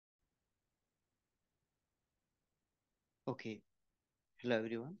Okay, hello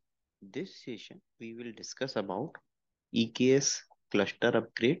everyone. This session we will discuss about EKS cluster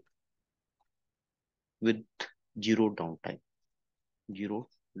upgrade with zero downtime. Zero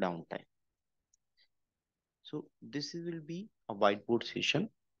downtime. So this will be a whiteboard session.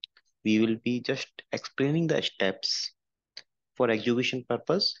 We will be just explaining the steps for execution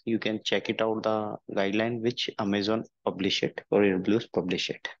purpose. You can check it out the guideline which Amazon publish it or AWS publish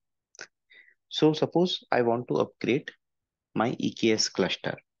it. So suppose I want to upgrade my EKS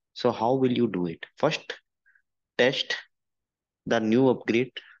cluster. So how will you do it? First, test the new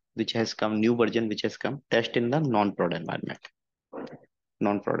upgrade which has come, new version which has come, test in the non-prod environment.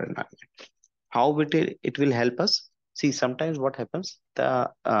 Non-prod environment. How it will help us? See, sometimes what happens, the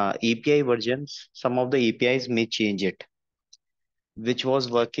API versions, some of the APIs may change it, which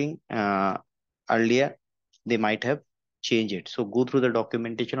was working earlier, they might have changed it. So go through the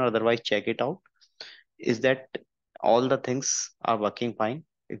documentation or otherwise check it out. Is that all the things are working fine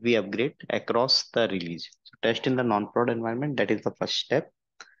if we upgrade across the release? So test in the non-prod environment, that is the first step.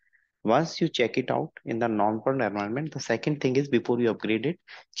 Once you check it out in the non-prod environment, the second thing is, before you upgrade it,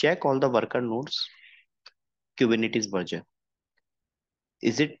 check all the worker nodes Kubernetes version.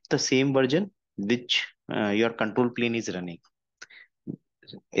 Is it the same version which your control plane is running?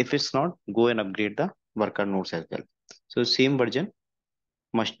 If it's not, go and upgrade the worker nodes as well. So same version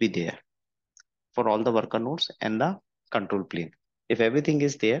must be there for all the worker nodes and the control plane. If everything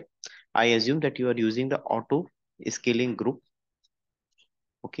is there, I assume that you are using the auto scaling group.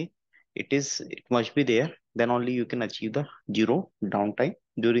 Okay, it must be there, then only you can achieve the zero downtime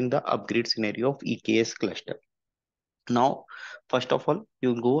during the upgrade scenario of EKS cluster. Now, first of all,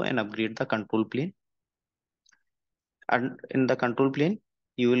 you go and upgrade the control plane, and in the control plane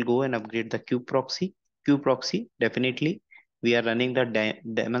you will go and upgrade the q proxy. Definitely we are running the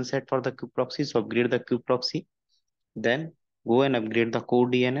daemon set for the q proxy, so upgrade the q proxy. Then go and upgrade the core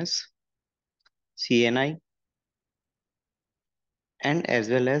DNS, CNI, and as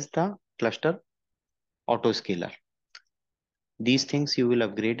well as the cluster autoscaler. These things you will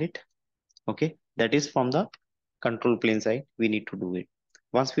upgrade it. Okay, that is from the control plane side, we need to do it.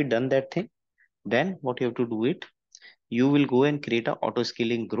 Once we done that thing, then what you have to do it, you will go and create a auto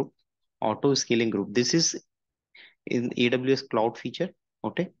scaling group. Auto scaling group, this is in AWS cloud feature.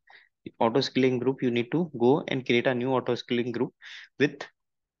 Okay, auto scaling group, you need to go and create a new auto scaling group with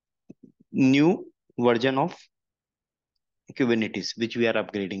new version of Kubernetes which we are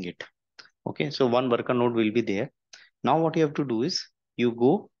upgrading it. Okay, so one worker node will be there. Now what you have to do is, you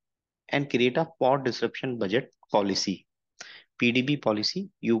go and create a pod disruption budget policy, PDB policy.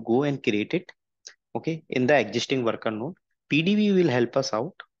 You go and create it. Okay, in the existing worker node, PDB will help us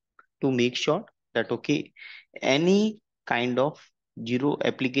out to make sure that, okay, any kind of zero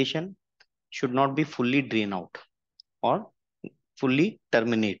application should not be fully drain out or fully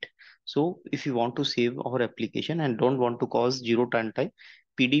terminate. So if you want to save our application and don't want to cause zero runtime,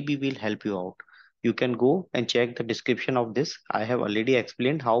 PDB will help you out. You can go and check the description of this. I have already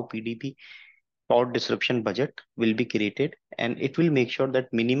explained how PDB, pod disruption budget, will be created, and it will make sure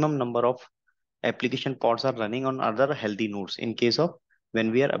that minimum number of application pods are running on other healthy nodes in case of when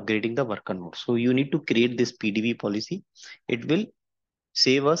we are upgrading the worker node. So you need to create this PDB policy. It will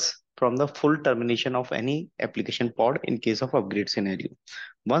save us from the full termination of any application pod in case of upgrade scenario.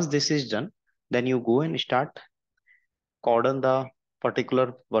 Once this is done, then you go and start cordon the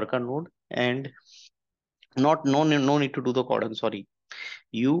particular worker node, and no need to do the cordon, sorry.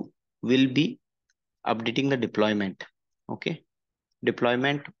 You will be updating the deployment. Okay,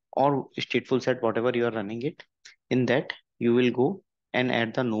 deployment or stateful set, whatever you are running it. In that, you will go and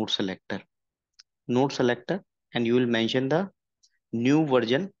add the node selector, and you will mention the new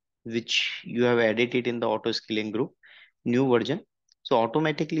version which you have added it in the auto scaling group, new version. So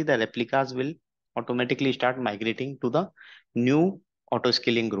automatically the replicas will automatically start migrating to the new auto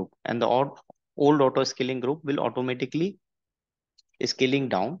scaling group, and the old auto scaling group will automatically scaling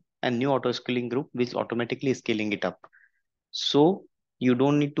down, and new auto scaling group will automatically scaling it up. So you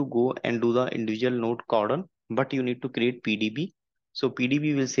don't need to go and do the individual node cordon, but you need to create PDB. So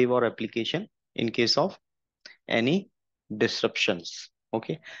PDB will save our application in case of any disruptions.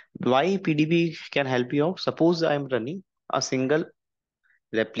 Okay, why PDB can help you out? Suppose I am running a single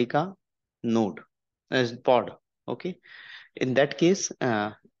replica node as pod. Okay, in that case,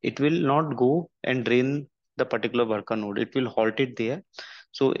 it will not go and drain the particular worker node, it will halt it there.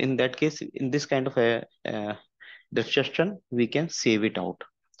 So in that case, in this kind of a disruption, we can save it out.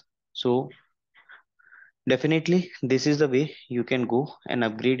 So definitely this is the way you can go and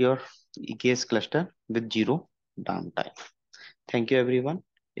upgrade your EKS cluster with zero downtime. Thank you everyone.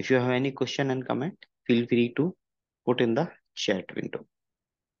 If you have any question and comment, feel free to put in the chat window.